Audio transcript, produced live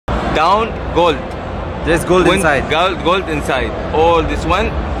down, gold. There's gold inside. Gold inside. All this one.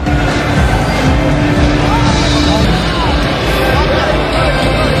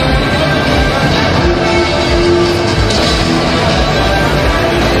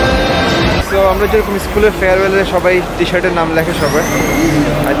 So আমরা যেরকম স্কুলের ফেয়ারওয়েলে সবাই টি-শার্টের নাম লেখে সবাই,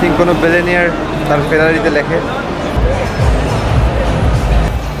 আই থিঙ্ক কোনো বিলিয়নিয়ার তার ফেরারিতে লেখে।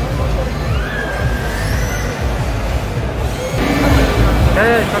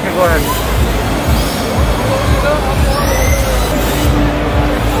 Yeah, okay, go ahead.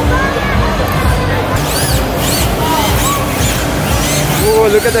 Oh,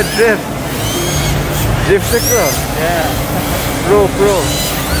 look at that drift. Drift sector? Yeah. Pro.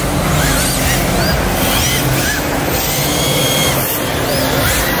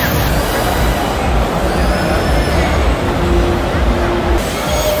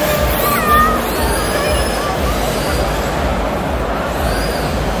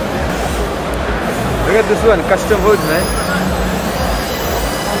 Look at this one, custom wood, man.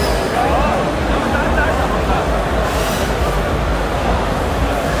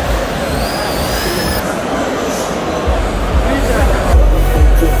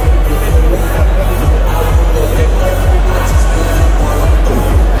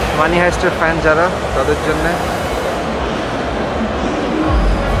 Money Heister fan jara tader jonne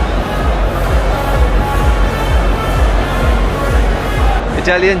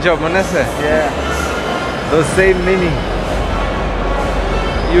Italian job mone ache? Yeah. Those same mini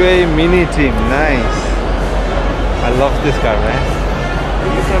UAE mini team, nice. I love this car, man.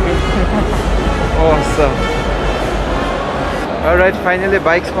 Awesome. Alright, finally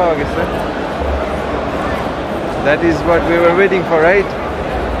bikes pawa geche. That is what we were waiting for, right?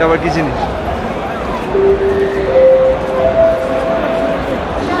 Abar ki jinish?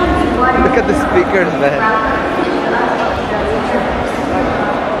 Look at the speakers, man.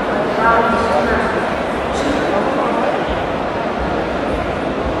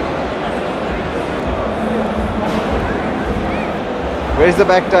 Where's the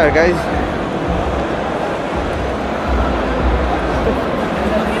back tire, guys?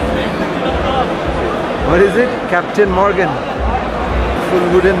 What is it? Captain Morgan. Full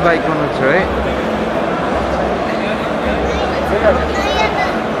wooden bike on it, right?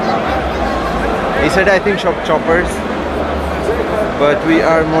 He said, I think shop choppers, but we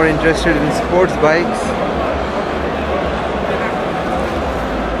are more interested in sports bikes.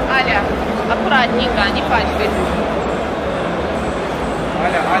 Аля, аккуратненько, не пачкайся.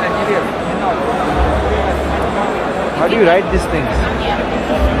 How do you ride these things?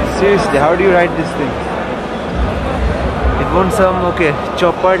 Seriously, how do you ride these things? It won some, okay,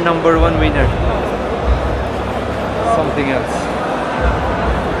 chopper #1 winner. Something else.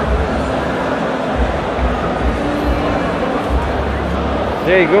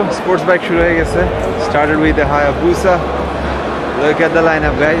 There you go, sports bike shuru hoye geche. Started with the Hayabusa. Look at the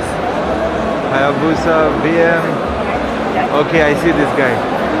lineup, guys. Hayabusa, BM. Okay, I see this guy.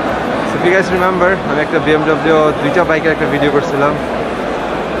 So if you guys remember, I made a BMW দুইটা বাইকের একটা video করছিলাম।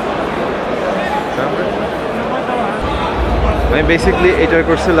 আমি basically এটার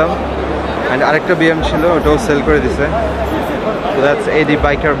করছিলাম and আরেকটা BM ছিল, ওটাও সেল করে দিছে। So that's AD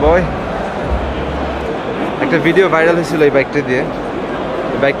biker boy. একটা ভিডিও ভাইরাল হয়েছিল এই বাইকটা দিয়ে।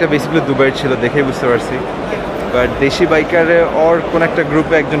 বাইকটা বেসিক্যালি দুবাইয়ের ছিল, দেখেই বুঝতে পারছি। বাট দেশি বাইকারে ওর কোন একটা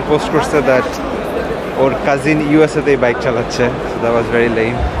গ্রুপে একজন পোস্ট করছে দ্যাট ওর কাজিন ইউএসএ তে বাইক চালাচ্ছে। So that was very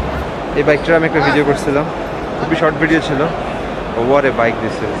lame. এই বাইকটার আমি একটা ভিডিও করছিলাম, খুবই শর্ট ভিডিও ছিল। What a bike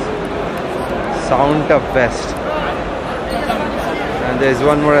this is, সাউন্ডটা best. And there is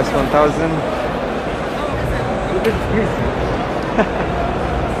one more S1000. Look at this.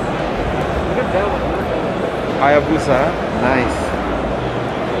 Look at that one. Hayabusa, nice.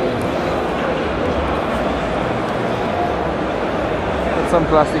 Some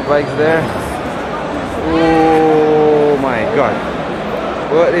classic bikes there. Oh my god,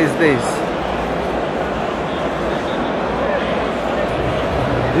 what is this?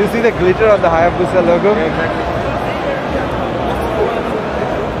 Do you see the glitter on the Hayabusa logo? Yeah, exactly.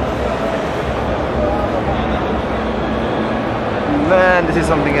 Man, this is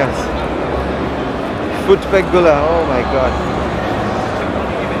something else. Foot peg gula, oh my god.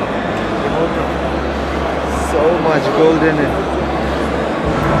 So much gold in it.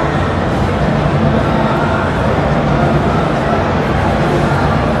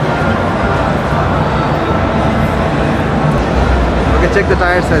 Check the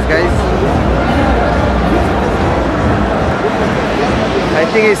tire size, guys. I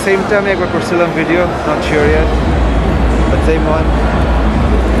think it's same time I got Porcelain video, not sure yet, but same one.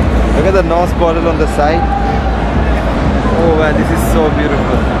 Look at the nose bottle on the side. Oh man, this is so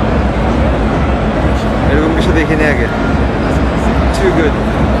beautiful. এরকম কিছু দেখিনি আগে। Too good.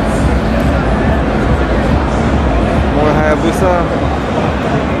 More Hayabusa.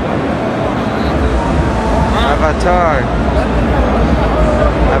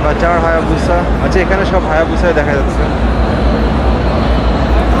 Avatar Hayabusa. আচ্ছা এখানে সব হায়াবুসাই দেখা যাচ্ছে।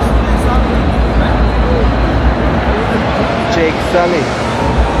 Jake Sully.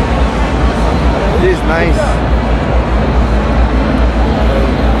 This is nice.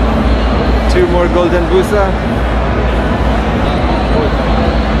 2 more golden busa.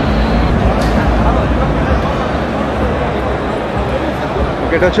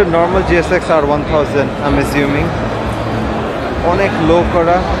 এটা হচ্ছে normal GSX R1000 I'm assuming. অনেক লো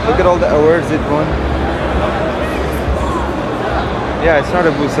করা. Look at all the awards it won. Yeah, it's not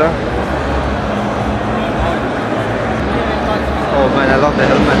a busa. Oh man, I love the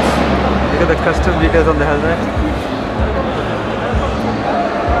helmets. Look at the custom details on the helmet.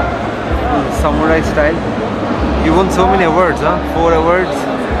 Samurai style. You won so many awards, huh? 4 awards.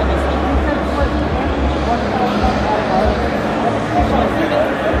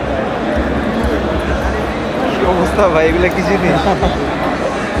 কি অবস্থা ভাই, এগুলো কি জিনিস?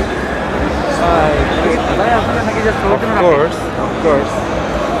 Of course.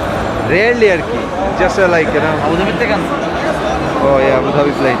 Rarely আর কি. Just like, you know. Oh yeah, Abu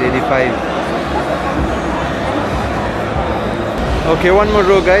Dhabi flight 85. Okay, one more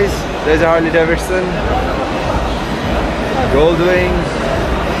row guys. There's a Harley Davidson. Gold wing.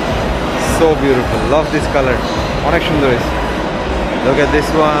 So beautiful. Love this color. Onek sundor hoyese. Look at this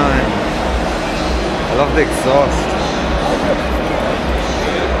one. I love the exhaust.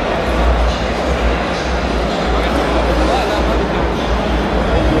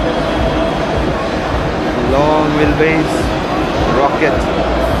 Long wheelbase. Rocket.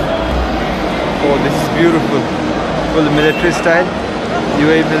 Oh, this is beautiful. Full military style.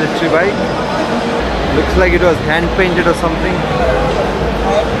 UAE military bike. Looks like it was hand painted or something.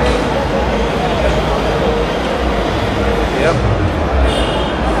 Yep.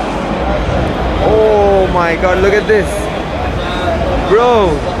 Oh my god, look at this. Bro,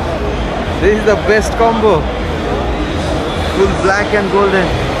 this is the best combo. Full black and golden.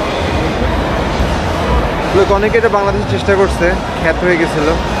 Look, অনেকে এটা বাংলাদেশে চেষ্টা করছে, খ্যাত হয়ে গেছিল,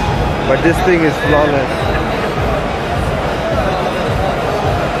 but this thing is flawless.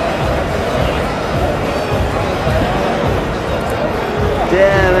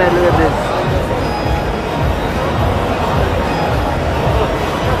 Damn man, look at this.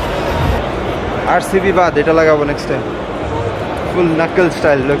 RCB বাদ এটা লাগাবো next time. Full knuckle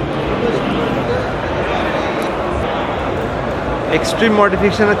style look. Extreme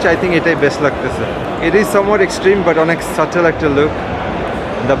modification আছে, I think এটাই বেস্ট লাগতেছে. It is somewhat extreme but অনেক subtle একটা look.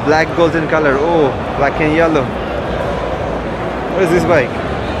 The black golden color. Oh, black and yellow. What is this bike?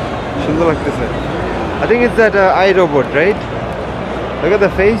 সুন্দর লাগতেছে. I think it's that iRobot, right? Look at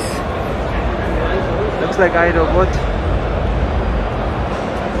the face. Looks like iRobot.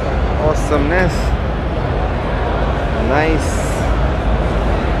 Awesomeness. Nice.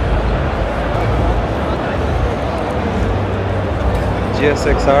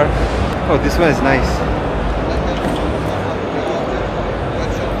 GSXR. Oh, this one is nice.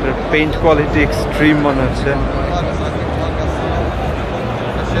 The paint quality extreme one hoche.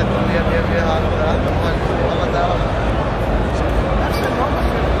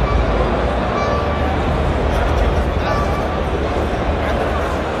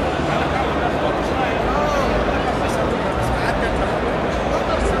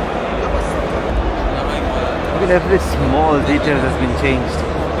 Every small detail has been changed.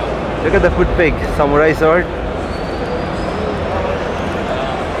 Look at the foot peg, samurai sword.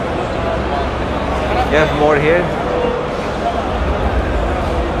 You have more here.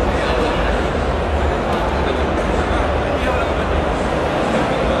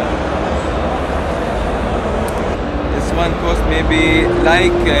 This one cost maybe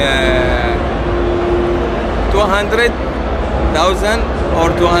like 200,000 or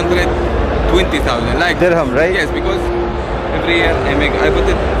 220,000, like dirham, right? Yes, because every year I put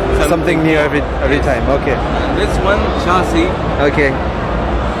it something new every time. Okay. And this one chassis. Okay.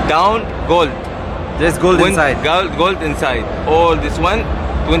 Down gold. There's gold inside. Gold inside. All this one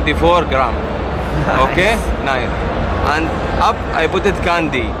 24 gram. Nice. Okay, nice. And up I put it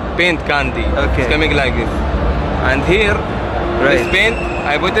candy, paint candy. Okay. It's coming like this. And here, this paint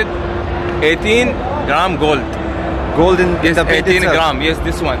I put it 18 gram gold. Gold in Yes, the paint 18 itself. gram. Yes,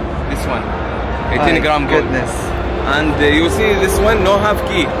 this one. 18 gram gold. Goodness. And you see this one no have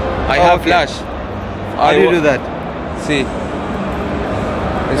key. I have flash. How do you do that? See.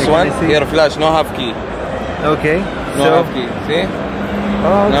 This Can one I see? here flash no have key. Okay. No have key. See?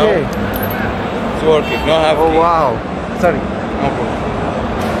 Oh, okay. It's working. No have Oh key. wow. Sorry. No problem.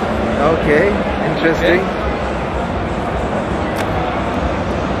 Okay, interesting.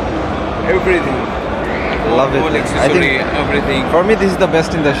 Everything. Love it. All I accessory, think everything. for me this is the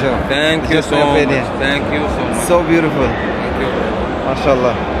best in the show. Thank you Just so my much. opinion. Thank you so much. So beautiful. Thank you.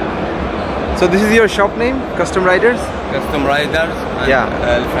 Mashallah. So this is your shop name, Custom Riders? Custom riders. And Yeah.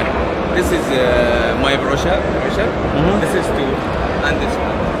 Elephant. This is my brochure. This is two, and this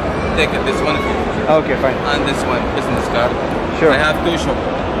one. Take it. This one for you. Okay, fine. And this one business card. Sure. I have two shops.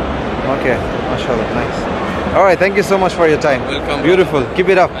 Okay, mashallah, nice. All right, thank you so much for your time. Welcome. Beautiful. Keep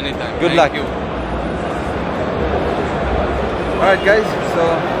it up. Anytime. Good Thank luck. you. All right, guys. So,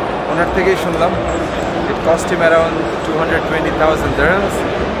 onar thekei shunlam. It cost him around 220,000 dirhams.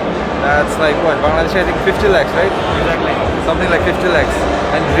 That's like what? Bangladesh, I think 50 lakhs, right? Exactly. Something like 50 lakhs.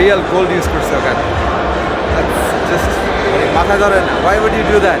 And real gold use korche okhane. That's just matha dhore na. Why would you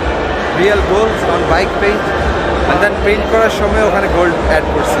do that? Real gold on bike paint, and then paint korar shomoy okhane gold add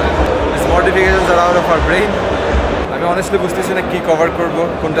korche. These modifications are out of our brain. আমি honestly বুঝতেছি না কি cover করব,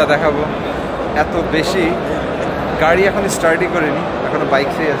 কোনটা দেখাবো। এত বেশি গাড়ি এখন স্টার্টই করিনি, এখনো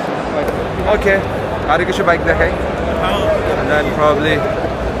বাইকসই আছে। ওকে, আরো কিছু বাইক দেখাই। And then probably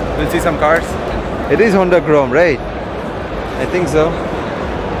we'll see some cars. It is Honda Chrome, right? I think so.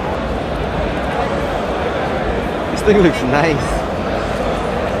 This thing looks nice.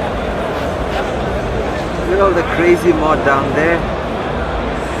 Look at all the crazy mod down there.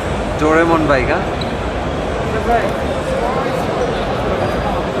 Doraemon bike, huh?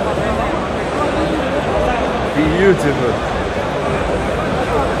 Beautiful.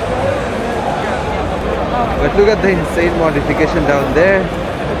 But look at the insane modification down there.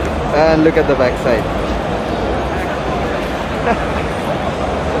 And look at the backside.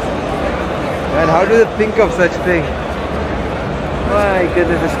 Man, how do they think of such thing? My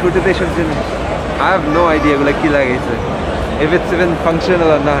goodness, the scooter station. I have no idea if it's even functional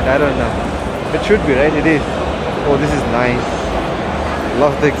or not. I don't know. It should be, right? It is. Oh, this is nice.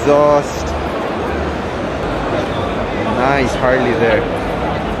 Love the exhaust. Nice Harley there.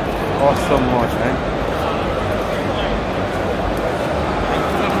 Awesome mod, man.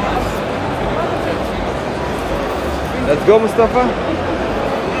 Let's go, Mustafa.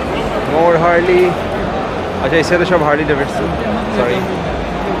 More Harley. Acha, I said the shop Harley Davidson. Sorry.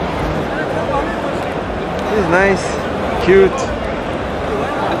 This is nice, cute.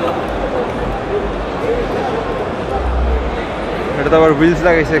 It's our wheels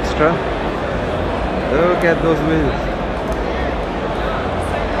like extra. Look at those wheels.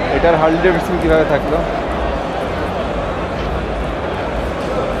 Etar Harley Davidson কিভাবে থাকলো?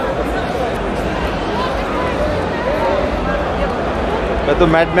 तो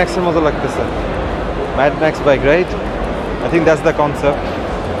Mad Max এর মতো লাগতেছে। Mad Max bike, right? I think that's the concept.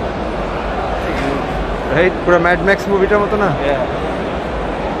 Right? পুরো Mad Max মুভিটার মতো না?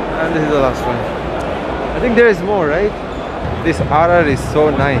 Yeah. And this is the last one. I think there is more, right? This RR is so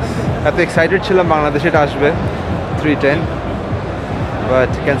nice. এত excited ছিলাম বাংলাদেশে এটা আসবে 310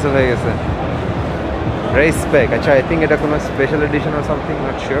 but cancel হয়ে গেছে। Race spec. আচ্ছা, I think এটা কোনো special edition or something,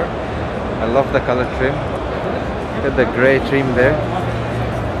 not sure. I love the color trim. Look at the gray trim there.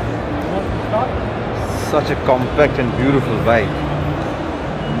 Such a compact and beautiful bike.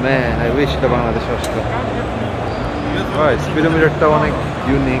 Man, I wish the Bangladesh was good. Alright, speedometer is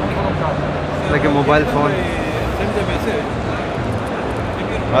unique. It's like a mobile phone.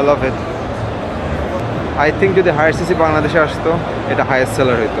 I love it. I think if the higher CC Bangladesh আসতো, এটা highest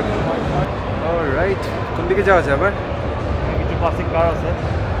seller হইতো। Alright, কোন দিকে যাওয়া যাবে আবার? কিছু classic কার আছে।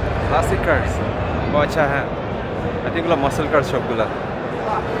 Classic cars. ও আচ্ছা হ্যাঁ। I think এগুলো muscle cars সবগুলা।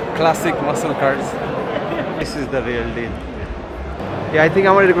 Classic muscle cars. This is the real deal. Yeah, I think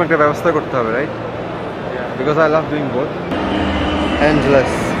আমার এরকম একটা ব্যবস্থা করতে হবে, right? Yeah. Because I love doing both.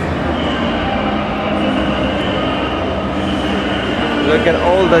 Endless. Look at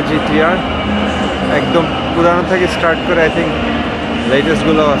all the GTR. একদম পুরানো থেকে স্টার্ট করে I think latest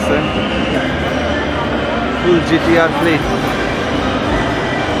গুলো আছে। Full GTR fleet.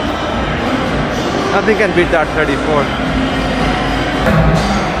 Nothing can beat that 34.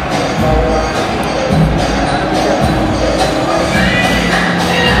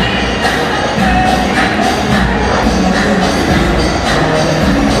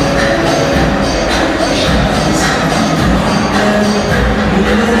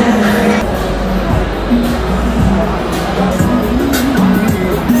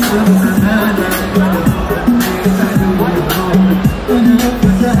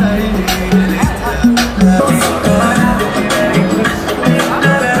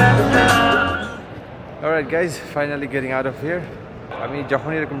 Alright guys, finally getting out of here. আমি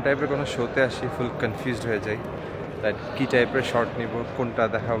যখন এরকম টাইপের কোনো শোতে আসি ফুল কনফিউজড হয়ে যাই দ্যাট কী টাইপের শর্ট নিব, কোনটা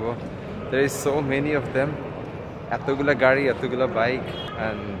দেখাবো। There is so many of them. এতগুলা গাড়ি, এতগুলা বাইক,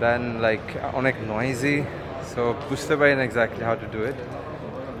 অ্যান্ড দেন লাইক অনেক নয়েজি, সো বুঝতে পারি না exactly how to do it,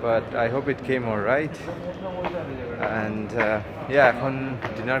 but I hope it came all right. And এখন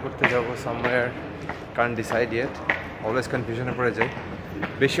ডিনার করতে যাবো somewhere, Kant decide yet, always কনফিউশনে পড়ে যাই।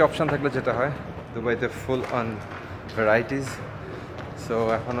 বেশি অপশান থাকলে যেটা হয় দুবাইতে ফুল অন ভ্যারাইটিস, সো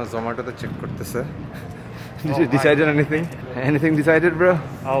এখনও জোম্যাটোতে চেক করতেছে। Did you decide on anything? Anything decided, bro?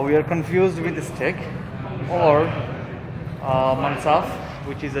 We are confused with steak or mansaf,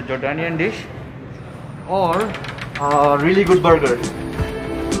 which is a Jordanian dish, or a really good burger.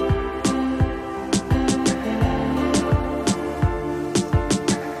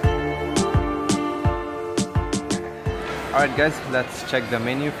 Alright guys, let's check the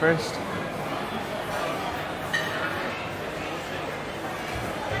menu first.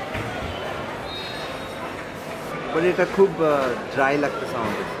 But it's খুব dry লাগতেছে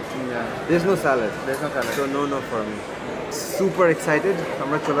আমাদের। There's no salad. So no for me. Super excited.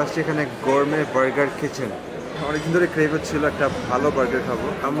 আমরা চলে আসছি এখানে gourmet burger kitchen. অনেকদিন ধরে crave হচ্ছিল একটা ভালো বার্গার খাবো।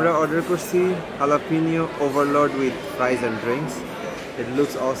 আমরা অর্ডার করছি jalapeno overload with fries and drinks. It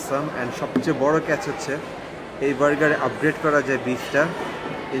looks awesome, and সবচেয়ে বড় ক্যাচ হচ্ছে এই বার্গারে আপগ্রেড করা যায় বিফটা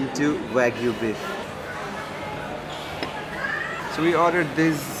into wagyu beef. So we ordered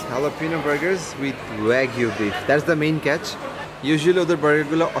these jalapeno burgers with wagyu beef. That's the main catch. Usually other burger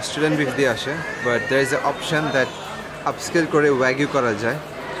gulo Australian beef diye ashe, but there is an option that upscale kore wagyu kora jay.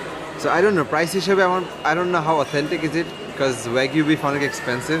 So I don't know price hisebe I don't know how authentic is it, because wagyu beef onek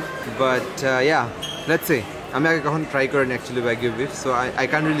expensive, but yeah, let's see. Ami age kokhon try korini actually wagyu beef, so I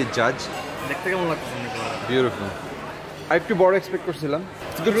can't really judge. দেখতে কেমন লাগতেছে? Beautiful. I একটু বড় expect করছিলাম।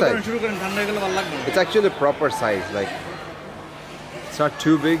 It's a good size. শুরু করেন, ঠান্ডা হয়ে গেলে ভালো লাগবে। It's actually a proper size, like it's not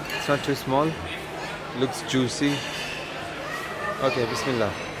too big, it's not too small. Looks juicy. Okay,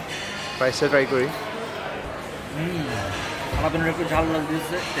 bismillah. Price try kori. jalapeno একটু ঝাল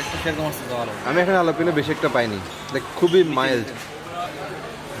লাগতেছে, টেস্টটা সেরকম আসছে ভালো। আমি এখন jalapeno বেশি একটা পাইনি, like খুবই mild.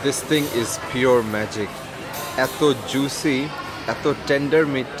 This thing is pure magic. এত juicy, এত tender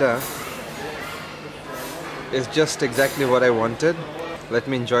meatটা is just exactly what I wanted. Let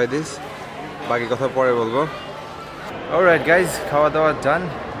me enjoy this. বাকি কথা পরে বলবো। Alright guys, খাওয়া দাওয়া done.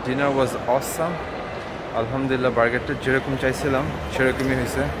 Dinner was awesome. Alhamdulillah, বার্গারটা যেরকম চাইছিলাম সেরকমই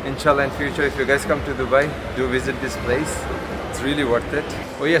হয়েছে। Inshallah in future if you guys come to Dubai, do visit this place. It's really worth it.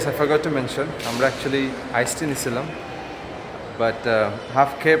 Oh yes, I forgot to mention, আমরা actually iced tea নিছিলাম, but half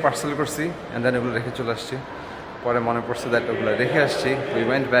খেয়ে parcel করছি and then ওগুলো রেখে চলে আসছি। পরে মনে পড়ছে that ওগুলো রেখে আসছি। We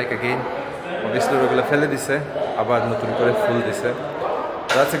went back again. Obviously ওগুলো ফেলে দিছে, আবার নতুন করে ফুল দিছে।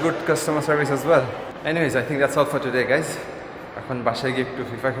 That's a good customer service as well. Anyways, I think that's all for today guys. এখন বাসায় গিয়ে একটু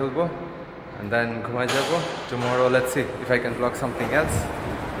FIFA খেলবো and then ঘুমাই যাবো। Tomorrow let's see if I can vlog something else.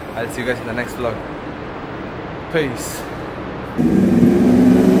 I'll see you guys in the next vlog. Peace.